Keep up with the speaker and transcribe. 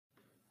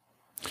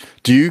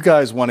Do you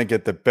guys want to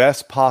get the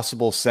best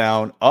possible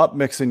sound up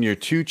mixing your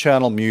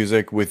two-channel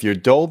music with your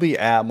Dolby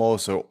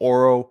Atmos or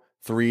Auro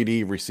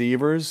 3D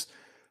receivers?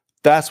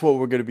 That's what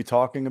we're going to be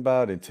talking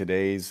about in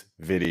today's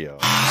video.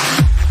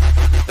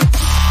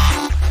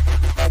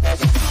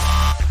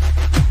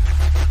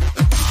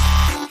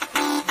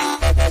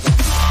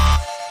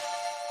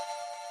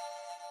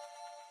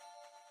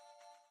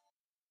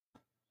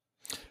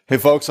 Hey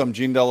folks, I'm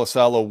Gene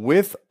Delasalo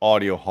with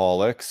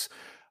Audioholics.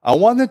 I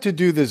wanted to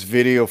do this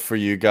video for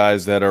you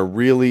guys that are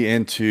really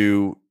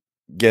into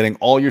getting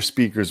all your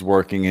speakers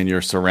working in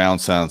your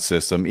surround sound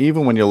system,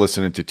 even when you're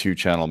listening to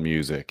two-channel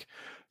music.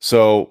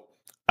 So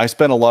I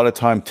spent a lot of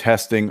time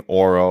testing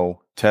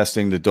Auro,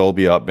 testing the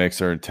Dolby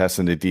Upmixer, and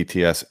testing the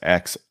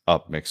DTS-X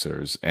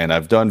Upmixers. And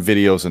I've done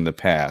videos in the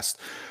past.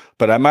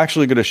 But I'm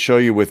actually going to show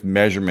you with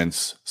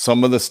measurements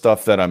some of the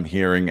stuff that I'm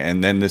hearing,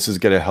 and then this is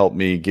going to help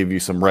me give you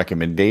some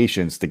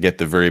recommendations to get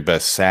the very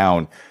best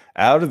sound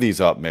out of these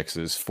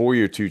upmixes for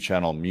your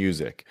two-channel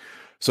music.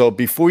 So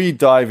before you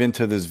dive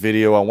into this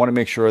video, I want to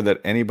make sure that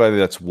anybody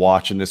that's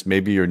watching this,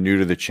 maybe you're new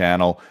to the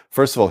channel,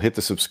 first of all, hit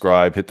the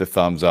subscribe, hit the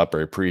thumbs up.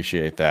 I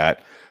appreciate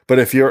that. But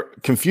if you're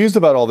confused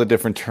about all the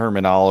different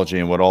terminology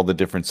and what all the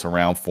different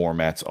surround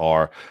formats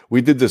are,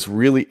 we did this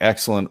really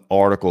excellent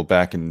article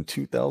back in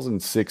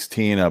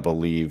 2016, I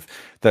believe,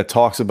 that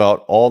talks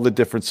about all the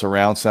different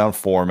surround sound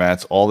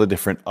formats, all the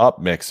different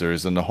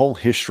upmixers, and the whole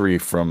history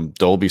from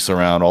Dolby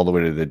Surround all the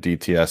way to the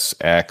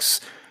DTS-X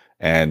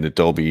and the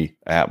Dolby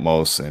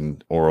Atmos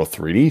and Auro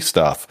 3D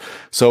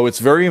stuff. So it's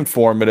very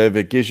informative.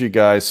 It gives you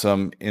guys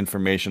some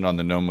information on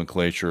the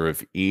nomenclature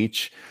of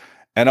each.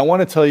 And I want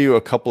to tell you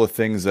a couple of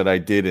things that I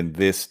did in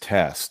this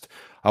test.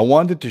 I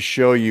wanted to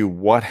show you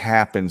what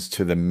happens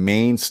to the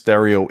main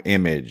stereo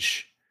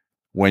image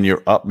when you're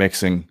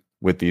upmixing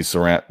with these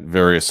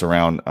various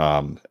surround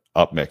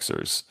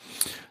upmixers.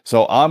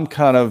 So I'm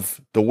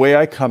the way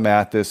I come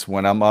at this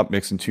when I'm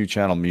upmixing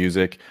two-channel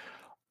music,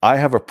 I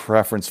have a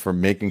preference for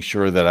making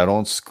sure that I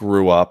don't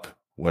screw up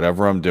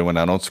whatever I'm doing.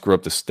 I don't screw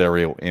up the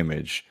stereo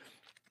image.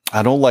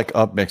 I don't like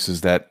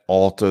upmixes that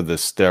alter the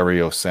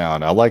stereo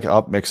sound. I like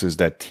upmixes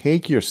that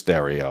take your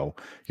stereo,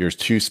 your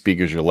two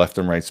speakers, your left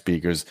and right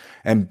speakers,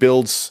 and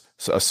builds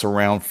a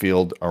surround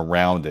field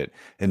around it.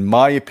 In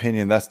my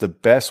opinion, that's the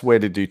best way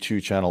to do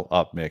two-channel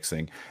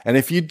upmixing. And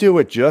if you do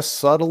it just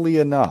subtly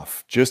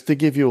enough, just to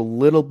give you a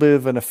little bit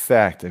of an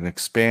effect and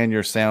expand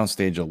your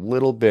soundstage a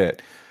little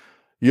bit,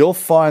 you'll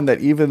find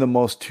that even the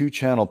most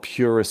two-channel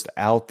purist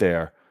out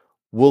there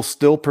will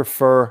still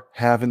prefer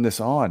having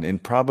this on in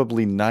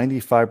probably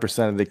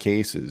 95% of the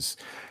cases.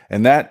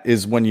 And that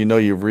is when you know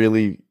you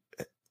really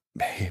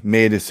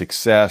made a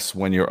success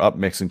when you're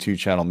upmixing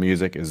two-channel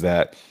music, is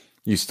that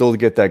you still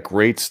get that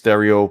great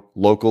stereo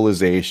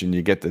localization,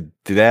 you get the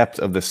depth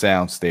of the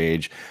sound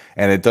stage,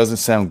 and it doesn't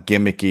sound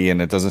gimmicky,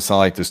 and it doesn't sound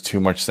like there's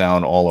too much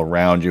sound all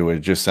around you.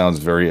 It just sounds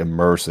very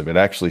immersive. It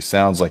actually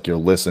sounds like you're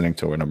listening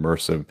to an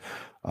immersive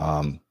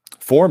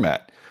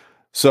format.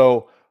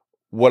 So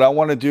what I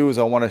want to do is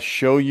I want to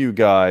show you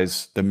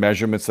guys the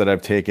measurements that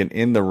I've taken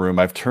in the room.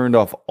 I've turned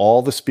off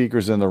all the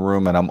speakers in the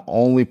room, and I'm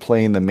only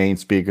playing the main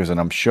speakers, and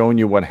I'm showing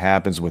you what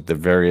happens with the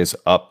various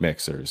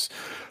upmixers.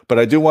 But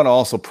I do want to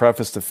also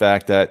preface the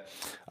fact that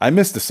I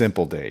miss the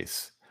simple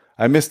days.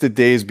 I miss the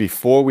days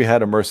before we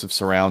had immersive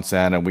surround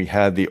sound and we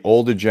had the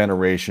older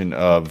generation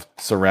of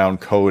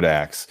surround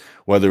codecs,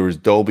 whether it was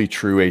Dolby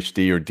True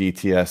HD or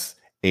DTS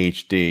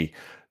HD.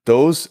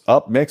 Those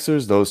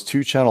upmixers, those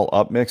two-channel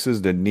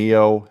upmixers, the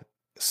Neo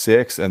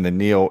 6 and the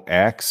Neo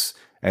X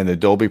and the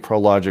Dolby Pro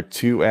Logic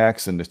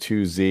 2X and the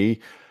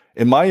 2Z,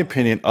 in my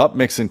opinion,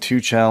 upmixing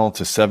two-channel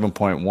to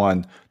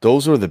 7.1,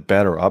 those are the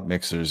better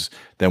upmixers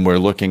than we're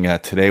looking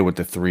at today with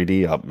the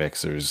 3D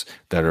upmixers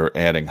that are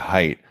adding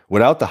height.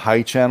 Without the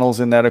height channels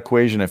in that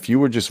equation, if you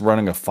were just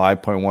running a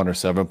 5.1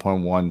 or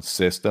 7.1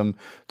 system,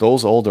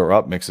 those older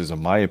upmixers,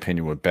 in my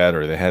opinion, were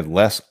better. They had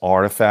less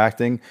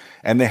artifacting,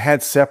 and they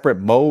had separate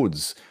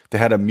modes. They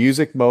had a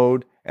music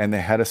mode, and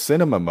they had a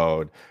cinema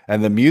mode.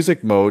 And the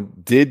music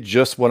mode did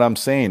just what I'm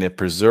saying. It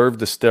preserved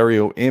the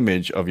stereo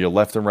image of your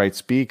left and right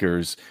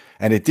speakers,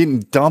 and it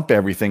didn't dump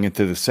everything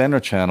into the center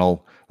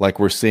channel like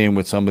we're seeing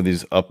with some of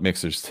these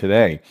upmixers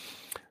today.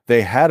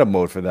 They had a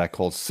mode for that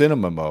called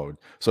cinema mode.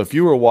 So if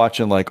you were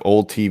watching like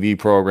old TV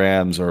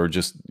programs or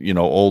just,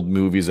 old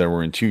movies that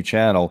were in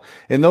two-channel,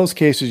 in those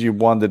cases you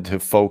wanted to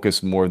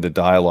focus more of the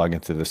dialogue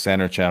into the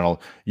center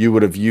channel, you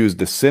would have used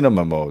the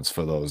cinema modes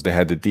for those. They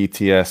had the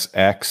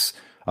DTS-X,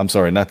 I'm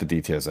sorry, not the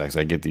DTS-X.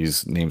 I get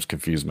these names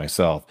confused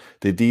myself.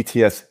 The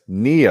DTS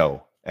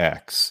Neo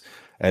X,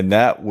 and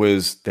that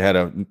was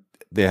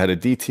they had a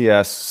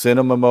DTS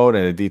cinema mode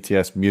and a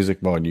DTS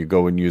music mode. And you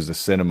go and use the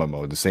cinema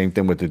mode. The same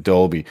thing with the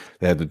Dolby.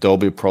 They had the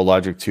Dolby Pro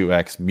Logic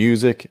 2X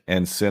music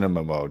and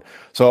cinema mode.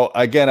 So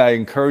again, I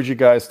encourage you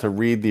guys to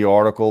read the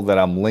article that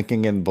I'm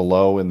linking in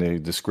below in the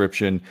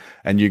description,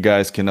 and you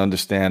guys can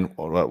understand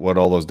what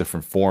all those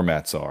different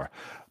formats are.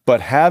 But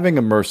having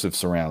immersive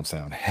surround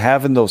sound,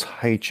 having those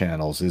height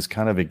channels is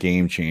kind of a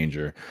game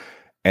changer.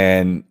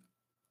 And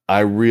I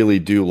really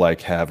do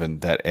like having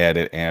that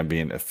added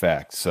ambient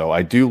effect. So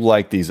I do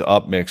like these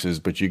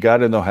Upmixers, but you got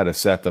to know how to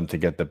set them to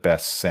get the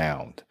best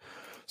sound.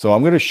 So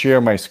I'm going to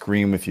share my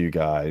screen with you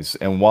guys.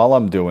 And while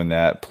I'm doing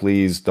that,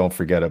 please don't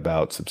forget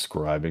about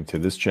subscribing to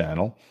this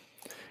channel.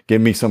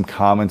 Give me some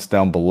comments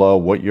down below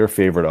what your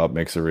favorite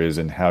Upmixer is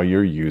and how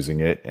you're using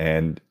it.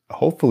 And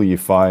hopefully you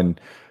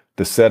find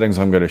the settings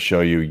I'm going to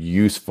show you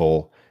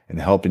useful in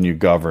helping you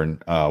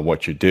govern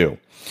what you do.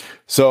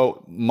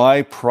 So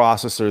my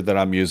processor that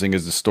I'm using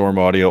is the Storm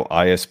Audio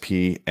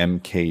ISP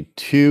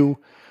MK2.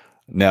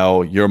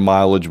 Now your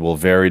mileage will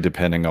vary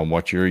depending on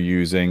what you're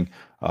using.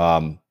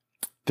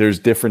 There's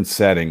different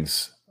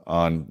settings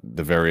on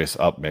the various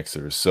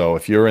Upmixers. So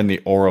if you're in the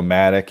Auro,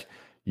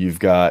 you've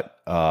got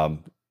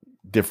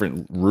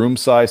different room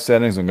size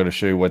settings. I'm going to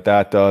show you what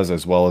that does,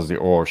 as well as the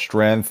Auro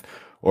strength.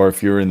 Or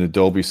if you're in the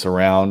Dolby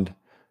Surround,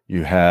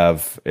 you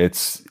have,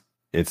 it's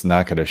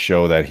not going to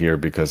show that here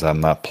because I'm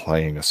not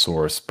playing a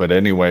source. But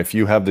anyway, if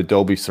you have the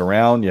Dolby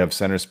Surround, you have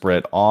center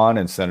spread on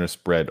and center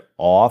spread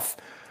off.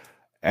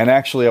 And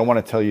actually, I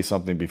want to tell you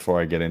something before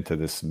I get into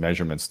this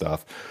measurement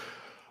stuff.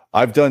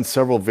 I've done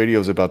several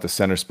videos about the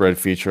center spread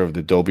feature of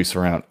the Dolby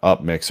Surround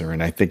Upmixer,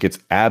 and I think it's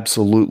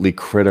absolutely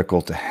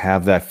critical to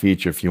have that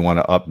feature if you want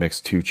to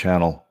upmix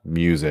 2-channel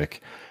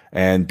music.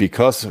 And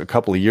because a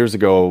couple of years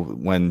ago,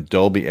 when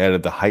Dolby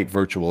added the height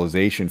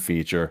virtualization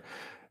feature,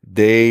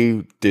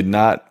 they did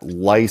not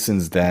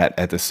license that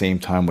at the same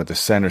time with the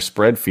center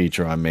spread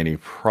feature on many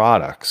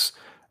products.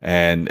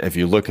 And if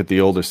you look at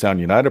the older Sound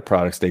United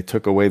products, they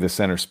took away the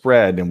center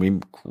spread, and we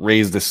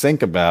raised the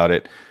sink about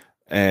it.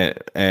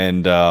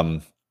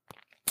 And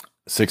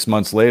 6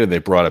 months later, they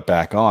brought it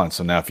back on.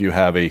 So now if you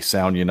have a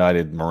Sound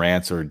United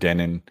Marantz or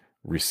Denon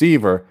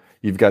receiver,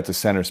 you've got the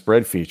center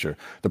spread feature.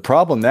 The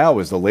problem now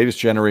is the latest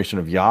generation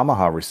of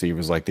Yamaha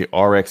receivers like the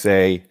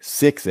RXA,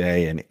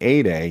 6A, and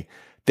 8A,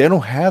 they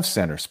don't have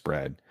center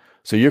spread.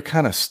 So you're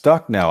kind of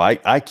stuck now.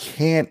 I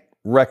can't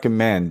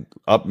recommend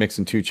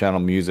upmixing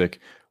 2-channel music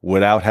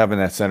without having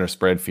that center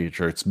spread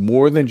feature. It's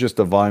more than just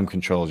the volume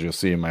controls you'll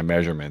see in my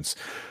measurements.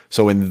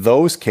 So in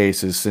those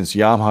cases, since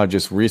Yamaha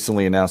just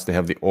recently announced they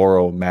have the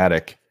Auro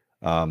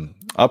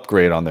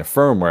upgrade on their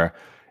firmware,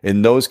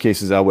 in those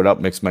cases, I would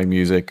upmix my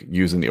music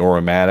using the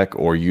Auro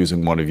or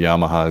using one of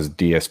Yamaha's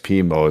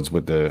DSP modes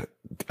with the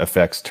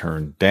effects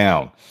turned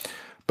down.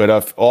 But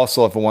if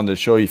I wanted to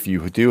show you, if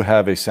you do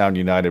have a Sound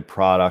United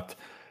product,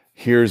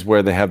 here's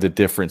where they have the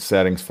different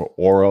settings for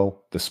Auro,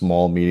 the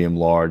small, medium,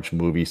 large,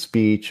 movie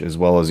speech, as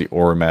well as the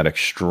Auro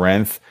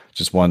strength.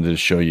 Just wanted to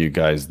show you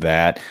guys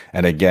that.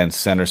 And again,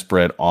 center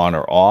spread on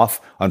or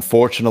off.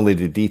 Unfortunately,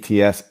 the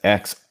DTS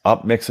X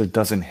Upmixer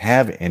doesn't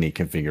have any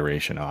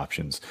configuration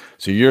options.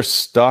 So you're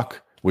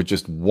stuck with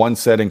just one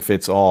setting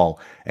fits all.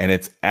 And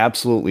it's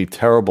absolutely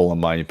terrible, in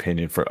my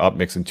opinion, for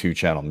upmixing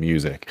 2-channel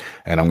music.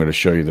 And I'm going to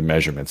show you the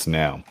measurements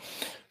now.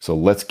 So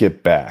let's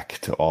get back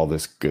to all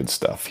this good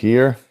stuff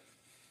here.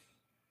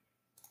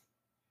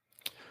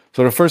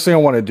 So the first thing I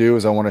want to do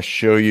is I want to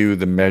show you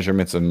the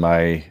measurements of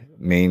my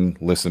main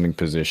listening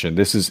position.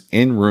 This is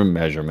in-room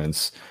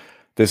measurements.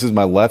 This is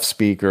my left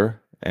speaker,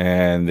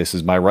 and this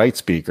is my right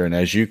speaker. And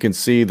as you can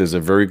see, there's a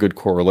very good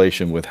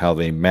correlation with how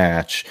they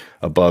match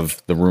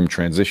above the room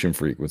transition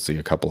frequency,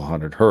 a couple of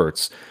 100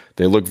 hertz.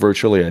 They look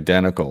virtually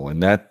identical,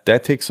 and that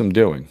takes some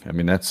doing. I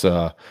mean, that's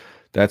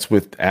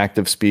with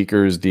active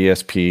speakers,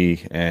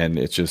 DSP, and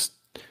it's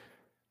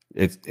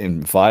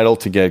vital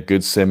to get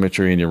good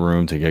symmetry in your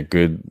room, to get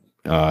good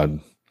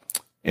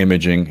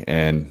imaging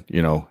and,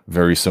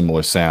 very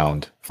similar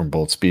sound from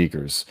both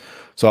speakers.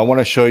 So I want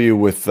to show you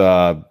with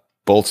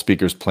both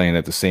speakers playing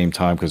at the same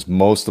time, because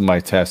most of my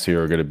tests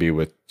here are going to be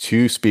with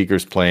 2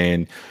 speakers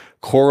playing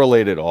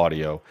correlated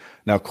audio.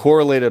 Now,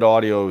 correlated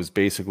audio is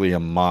basically a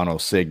mono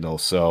signal.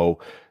 So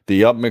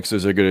the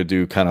Upmixers are going to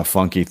do kind of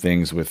funky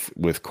things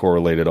with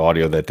correlated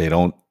audio that they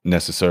don't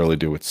necessarily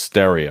do with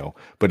stereo.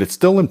 But it's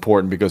still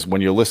important because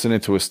when you're listening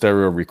to a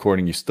stereo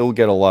recording, you still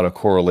get a lot of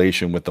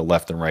correlation with the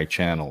left and right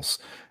channels.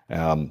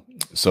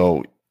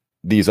 So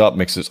these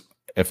Upmixers,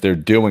 if they're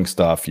doing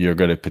stuff, you're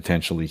going to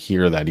potentially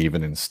hear that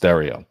even in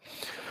stereo.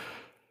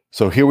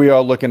 So here we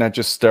are looking at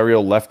just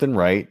stereo left and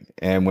right.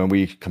 And when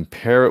we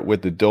compare it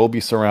with the Dolby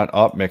Surround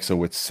Upmixer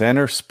with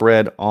center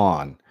spread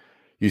on,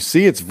 you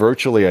see it's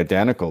virtually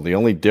identical. The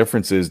only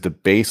difference is the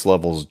bass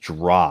levels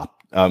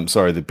dropped.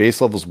 The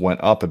bass levels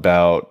went up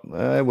about,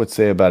 I would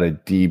say about a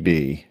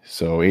dB.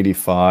 So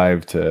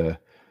 85 to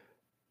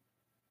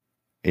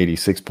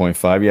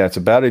 86.5. Yeah, it's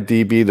about a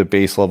dB. The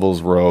bass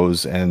levels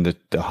rose, and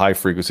the high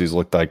frequencies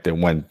looked like they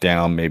went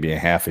down maybe a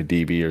half a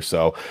dB or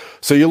so.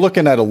 So you're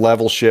looking at a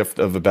level shift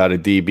of about a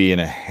dB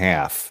and a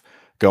half,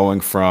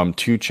 going from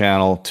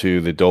 2-channel to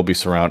the Dolby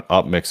Surround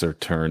Upmixer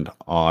turned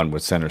on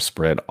with center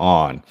spread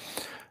on.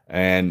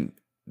 And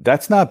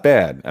that's not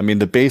bad. I mean,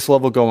 the bass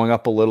level going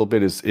up a little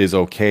bit is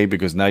okay,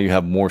 because now you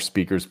have more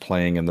speakers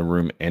playing in the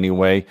room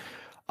anyway.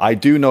 I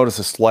do notice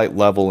a slight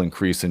level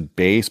increase in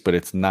bass, but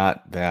it's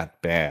not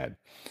that bad.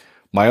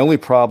 My only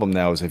problem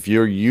now is if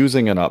you're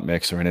using an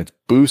Upmixer and it's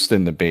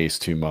boosting the bass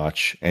too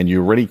much and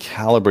you already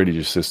calibrated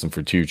your system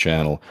for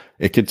 2-channel,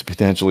 it could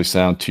potentially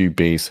sound too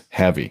bass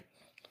heavy.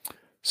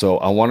 So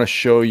I want to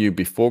show you,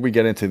 before we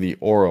get into the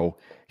Auro,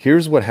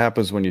 here's what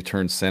happens when you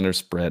turn center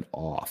spread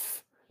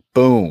off.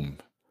 Boom.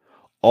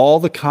 All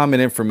the common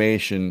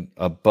information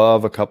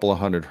above a couple of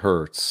hundred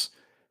hertz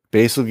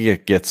basically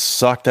it gets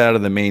sucked out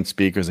of the main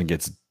speakers and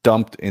gets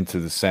dumped into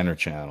the center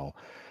channel.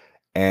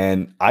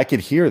 And I could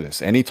hear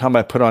this. Anytime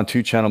I put on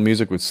 2-channel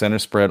music with center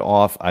spread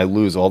off, I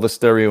lose all the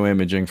stereo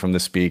imaging from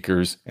the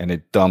speakers and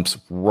it dumps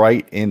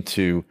right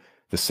into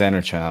the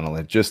center channel.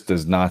 It just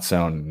does not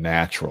sound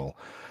natural.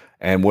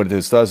 And what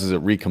this does is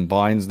it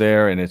recombines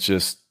there, and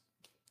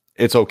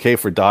it's okay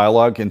for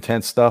dialogue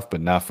intense stuff,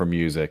 but not for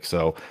music.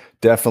 So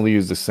definitely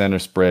use the center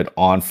spread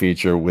on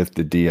feature with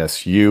the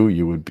DSU.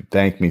 You would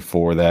thank me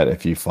for that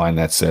if you find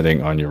that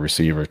setting on your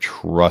receiver.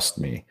 Trust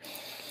me.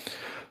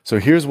 So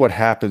here's what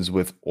happens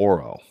with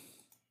Auro.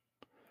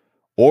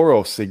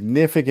 Auro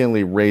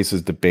significantly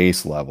raises the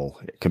bass level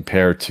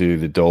compared to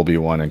the Dolby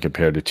one and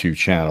compared to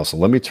 2-channel. So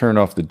let me turn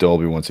off the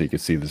Dolby one so you can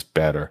see this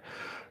better.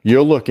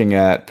 You're looking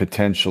at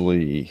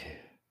potentially,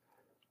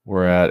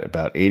 we're at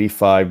about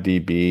 85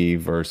 dB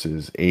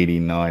versus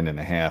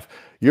 89.5.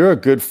 You're a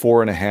good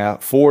 4 to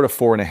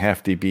 4.5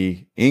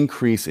 dB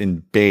increase in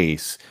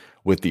bass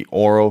with the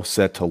Auro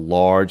set to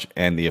large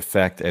and the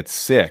effect at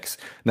 6.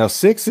 Now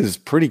 6 is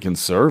pretty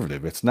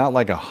conservative. It's not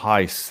like a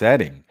high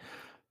setting.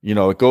 You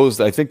know, it goes,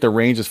 I think the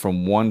range is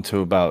from 1 to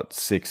about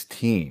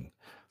 16.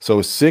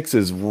 So 6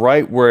 is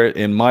right where,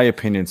 in my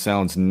opinion,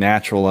 sounds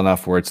natural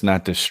enough where it's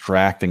not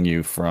distracting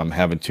you from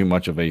having too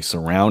much of a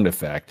surround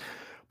effect.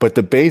 But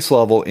the bass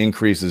level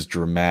increase is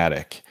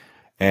dramatic.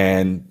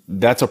 And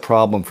that's a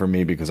problem for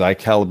me because I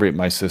calibrate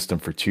my system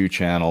for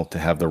 2-channel to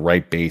have the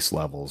right bass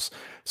levels.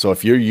 So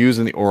if you're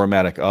using the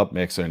Aromatic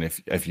Upmixer, and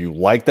if you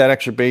like that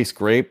extra bass,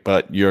 great,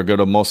 but you're going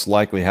to most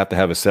likely have to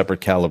have a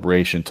separate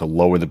calibration to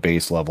lower the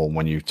bass level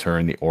when you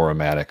turn the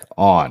Aromatic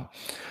on.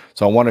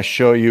 So I want to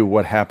show you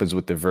what happens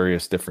with the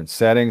various different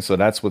settings. So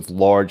that's with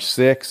large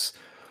 6,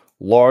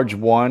 large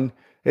 1.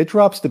 It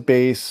drops the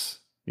bass,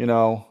 you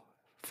know,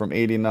 from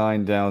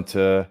 89 down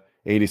to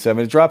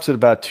 87. It drops at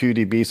about 2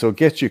 dB, so it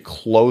gets you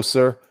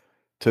closer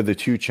to the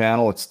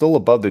 2-channel. It's still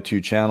above the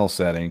 2-channel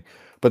setting.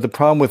 But the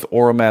problem with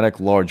Aromatic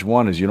Large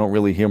 1 is you don't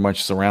really hear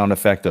much surround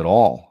effect at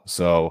all.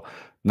 So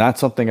not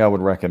something I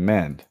would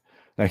recommend.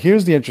 Now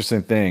here's the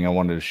interesting thing I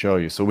wanted to show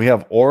you. So we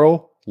have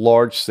Auro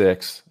Large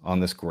 6 on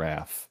this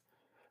graph.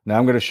 Now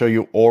I'm going to show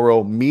you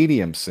Auro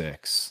Medium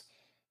 6.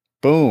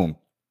 Boom.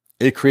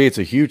 It creates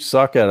a huge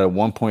suck out at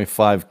 1.5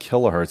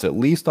 kilohertz, at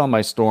least on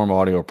my Storm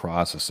audio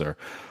processor.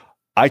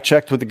 I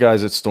checked with the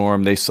guys at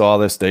Storm. They saw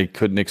this. They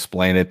couldn't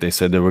explain it. They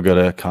said they were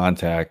going to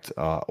contact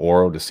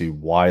Auro to see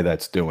why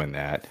that's doing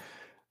that.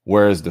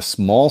 Whereas the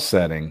small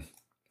setting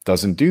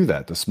doesn't do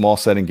that. The small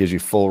setting gives you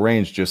full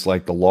range, just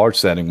like the large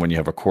setting when you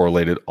have a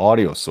correlated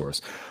audio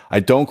source. I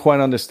don't quite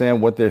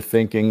understand what their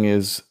thinking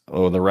is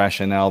or the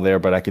rationale there,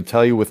 but I can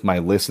tell you with my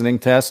listening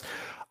test,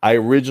 I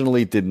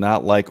originally did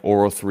not like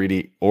Auro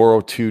 2D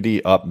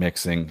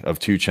upmixing of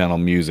 2-channel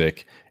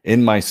music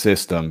in my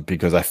system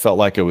because I felt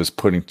like it was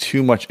putting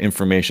too much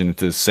information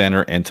into the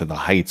center and to the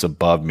heights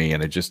above me,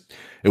 and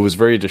it was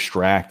very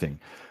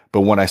distracting.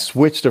 But when I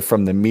switched it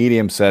from the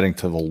medium setting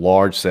to the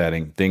large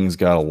setting, things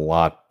got a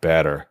lot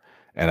better.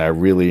 And I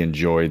really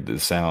enjoyed the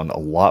sound a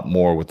lot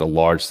more with the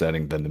large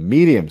setting than the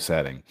medium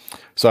setting.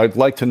 So I'd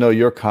like to know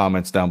your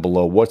comments down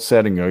below. What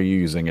setting are you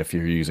using if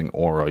you're using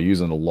Auro? Are you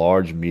using a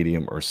large,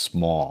 medium, or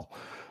small?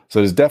 So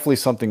there's definitely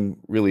something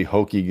really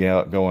hokey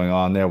going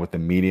on there with the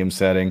medium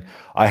setting.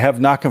 I have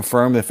not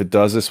confirmed if it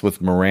does this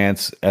with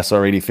Marantz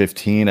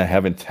SR8015. I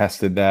haven't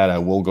tested that. I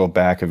will go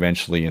back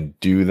eventually and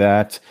do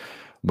that.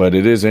 But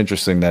it is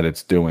interesting that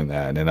it's doing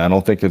that. And I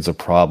don't think it's a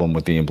problem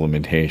with the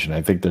implementation.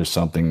 I think there's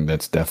something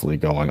that's definitely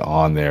going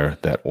on there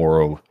that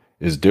Auro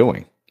is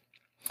doing.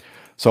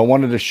 So I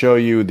wanted to show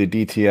you the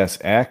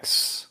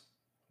DTS-X,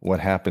 what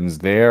happens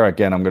there.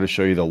 Again, I'm going to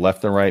show you the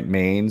left and right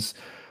mains.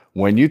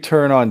 When you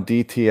turn on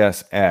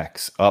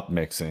DTS-X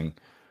upmixing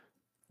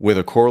with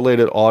a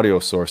correlated audio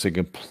source, it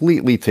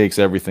completely takes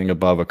everything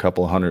above a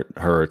couple hundred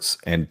hertz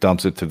and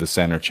dumps it to the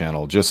center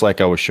channel, just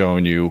like I was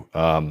showing you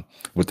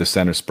with the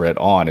center spread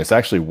on. It's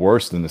actually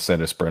worse than the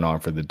center spread on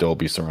for the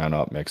Dolby Surround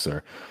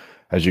Upmixer,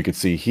 as you can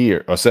see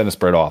here. Or center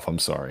spread off, I'm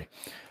sorry.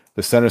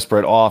 The center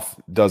spread off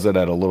does it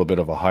at a little bit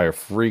of a higher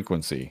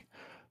frequency.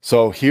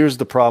 So here's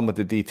the problem with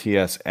the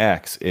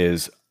DTS-X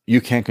is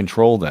you can't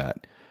control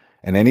that.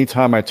 And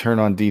anytime I turn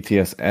on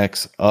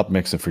DTS-X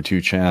upmixing for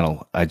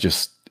 2-channel,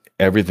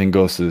 everything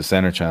goes to the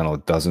center channel.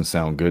 It doesn't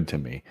sound good to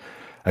me.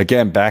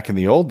 Again, back in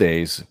the old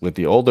days, with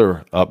the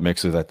older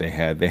Upmixer that they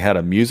had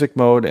a music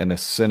mode and a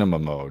cinema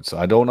mode. So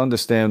I don't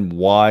understand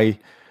why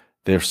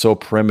they're so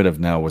primitive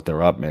now with their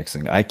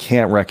upmixing. I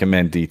can't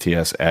recommend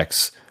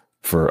DTS-X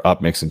for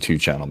upmixing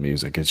 2-channel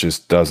music. It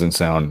just doesn't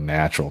sound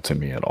natural to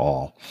me at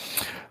all.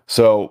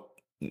 So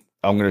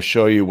I'm going to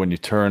show you when you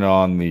turn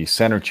on the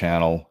center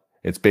channel,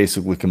 It's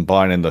basically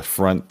combining the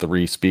front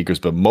 3 speakers,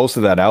 but most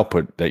of that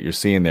output that you're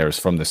seeing there is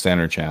from the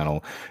center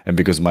channel. And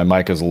because my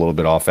mic is a little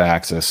bit off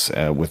axis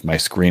with my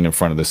screen in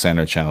front of the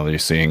center channel, you're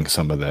seeing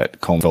some of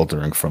that comb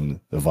filtering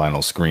from the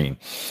vinyl screen.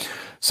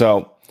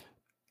 So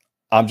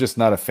I'm just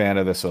not a fan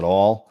of this at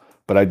all,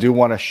 but I do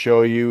want to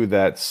show you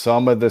that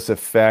some of this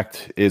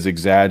effect is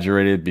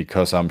exaggerated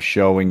because I'm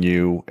showing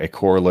you a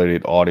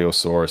correlated audio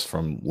source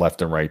from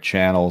left and right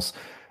channels.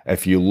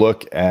 If you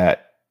look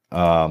at,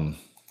 let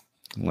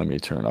me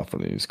turn off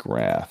one of these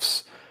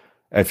graphs.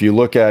 If you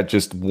look at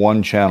just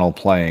one channel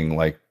playing,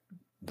 like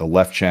the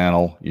left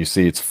channel, you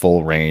see it's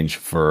full range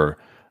for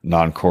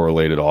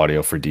non-correlated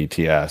audio for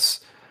DTS.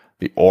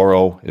 The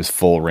Auro is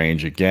full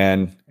range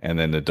again, and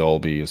then the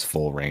Dolby is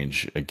full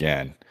range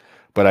again.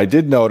 But I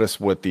did notice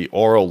with the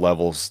Auro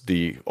levels,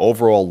 the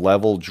overall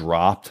level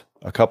dropped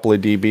a couple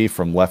of dB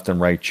from left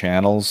and right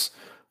channels,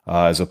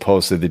 as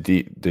opposed to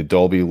the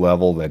Dolby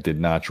level that did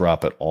not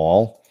drop at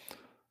all.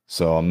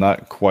 So I'm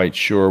not quite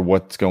sure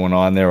what's going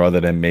on there, other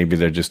than maybe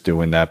they're just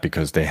doing that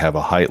because they have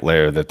a height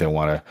layer that they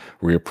want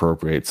to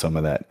reappropriate some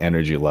of that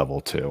energy level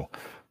to.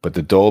 But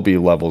the Dolby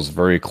level is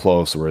very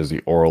close, whereas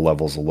the Auro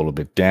level is a little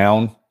bit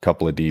down, a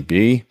couple of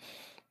dB.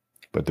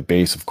 But the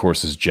bass, of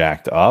course, is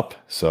jacked up.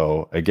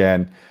 So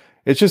again,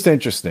 it's just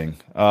interesting.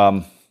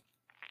 All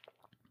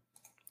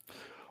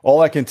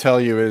I can tell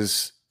you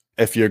is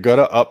if you're going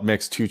to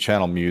upmix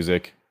 2-channel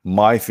music,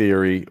 my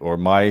theory or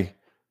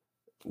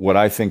what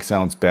I think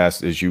sounds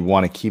best is you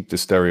want to keep the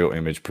stereo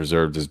image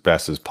preserved as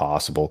best as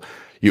possible.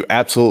 You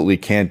absolutely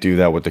can't do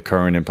that with the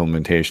current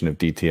implementation of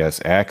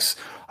DTS-X.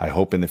 I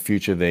hope in the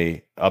future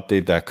they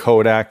update that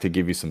codec to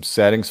give you some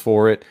settings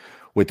for it.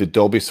 With the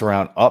Dolby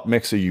Surround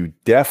Upmixer, you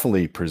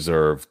definitely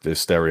preserve the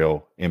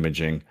stereo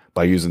imaging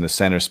by using the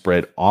center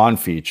spread on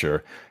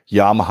feature.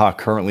 Yamaha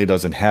currently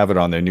doesn't have it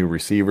on their new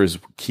receivers.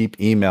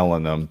 Keep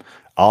emailing them.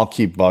 I'll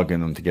keep bugging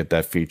them to get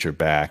that feature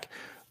back.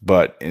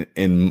 But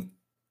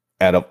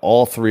out of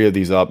all 3 of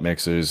these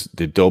Upmixers,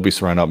 the Dolby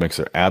Surround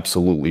Upmixer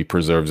absolutely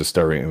preserves the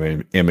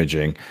stereo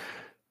imaging.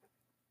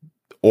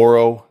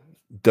 Auro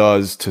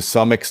does to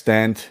some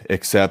extent,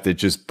 except it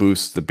just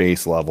boosts the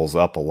bass levels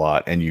up a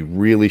lot. And you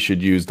really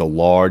should use the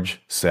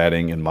large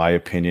setting, in my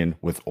opinion,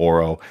 with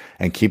Auro,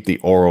 and keep the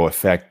Auro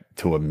effect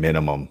to a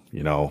minimum,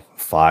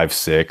 5,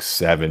 6,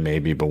 7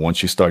 maybe. But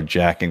once you start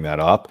jacking that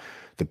up,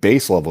 the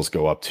bass levels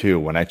go up too.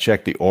 When I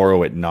checked the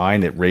Auro at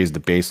 9, it raised the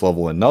bass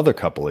level another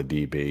couple of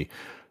dB.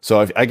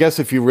 So I guess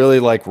if you really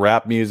like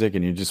rap music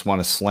and you just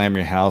want to slam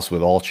your house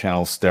with all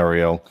channel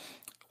stereo,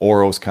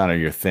 Auro's kind of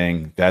your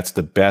thing. That's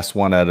the best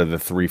one out of the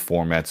 3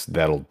 formats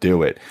that'll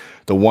do it.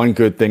 The one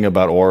good thing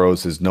about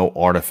Auro's is no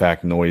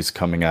artifact noise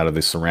coming out of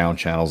the surround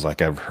channels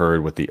like I've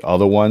heard with the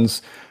other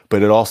ones,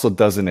 but it also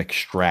doesn't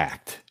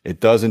extract. It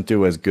doesn't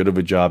do as good of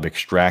a job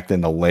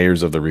extracting the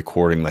layers of the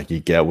recording like you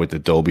get with the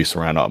Dolby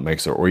Surround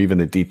Upmixer or even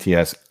the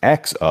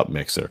DTS-X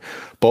Upmixer.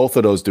 Both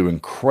of those do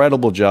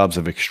incredible jobs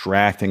of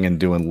extracting and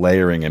doing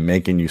layering and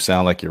making you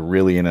sound like you're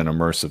really in an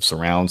immersive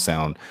surround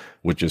sound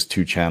with just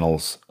 2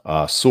 channels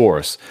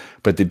source.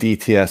 But the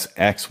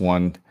DTS-X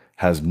one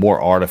has more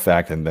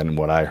artifact than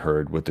what I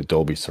heard with the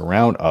Dolby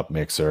Surround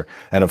Upmixer.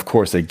 And of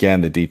course,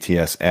 again, the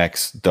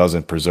DTS-X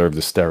doesn't preserve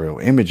the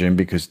stereo imaging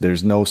because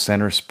there's no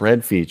center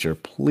spread feature.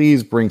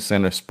 Please bring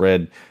center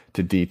spread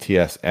to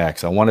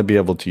DTS-X. I want to be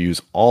able to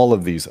use all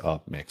of these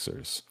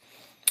Upmixers.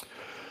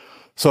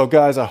 So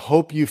guys, I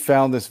hope you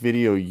found this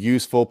video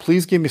useful.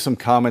 Please give me some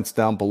comments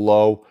down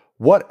below.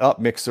 What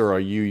Upmixer are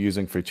you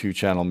using for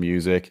 2-channel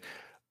music?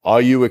 Are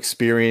you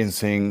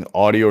experiencing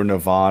audio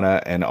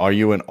nirvana, and are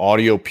you an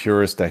audio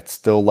purist that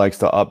still likes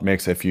to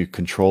upmix if you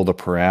control the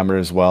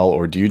parameters well,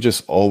 or do you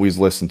just always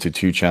listen to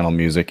 2-channel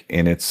music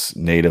in its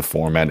native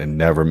format and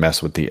never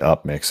mess with the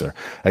Upmixer?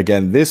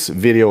 Again, this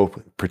video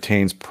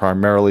pertains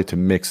primarily to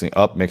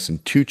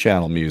upmixing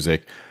 2-channel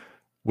music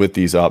with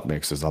these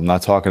Upmixers. I'm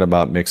not talking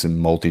about mixing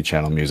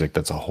multi-channel music.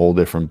 That's a whole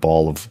different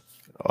ball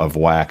of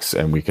wax,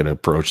 and we can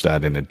approach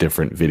that in a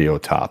different video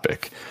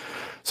topic.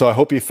 So I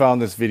hope you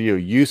found this video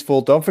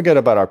useful. Don't forget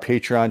about our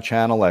Patreon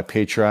channel at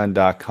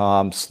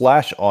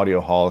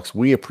patreon.com/audioholics.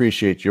 We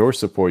appreciate your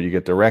support. You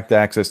get direct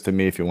access to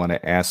me if you want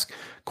to ask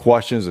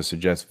questions or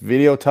suggest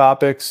video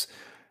topics.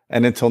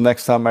 And until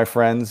next time, my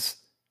friends,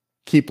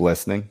 keep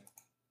listening.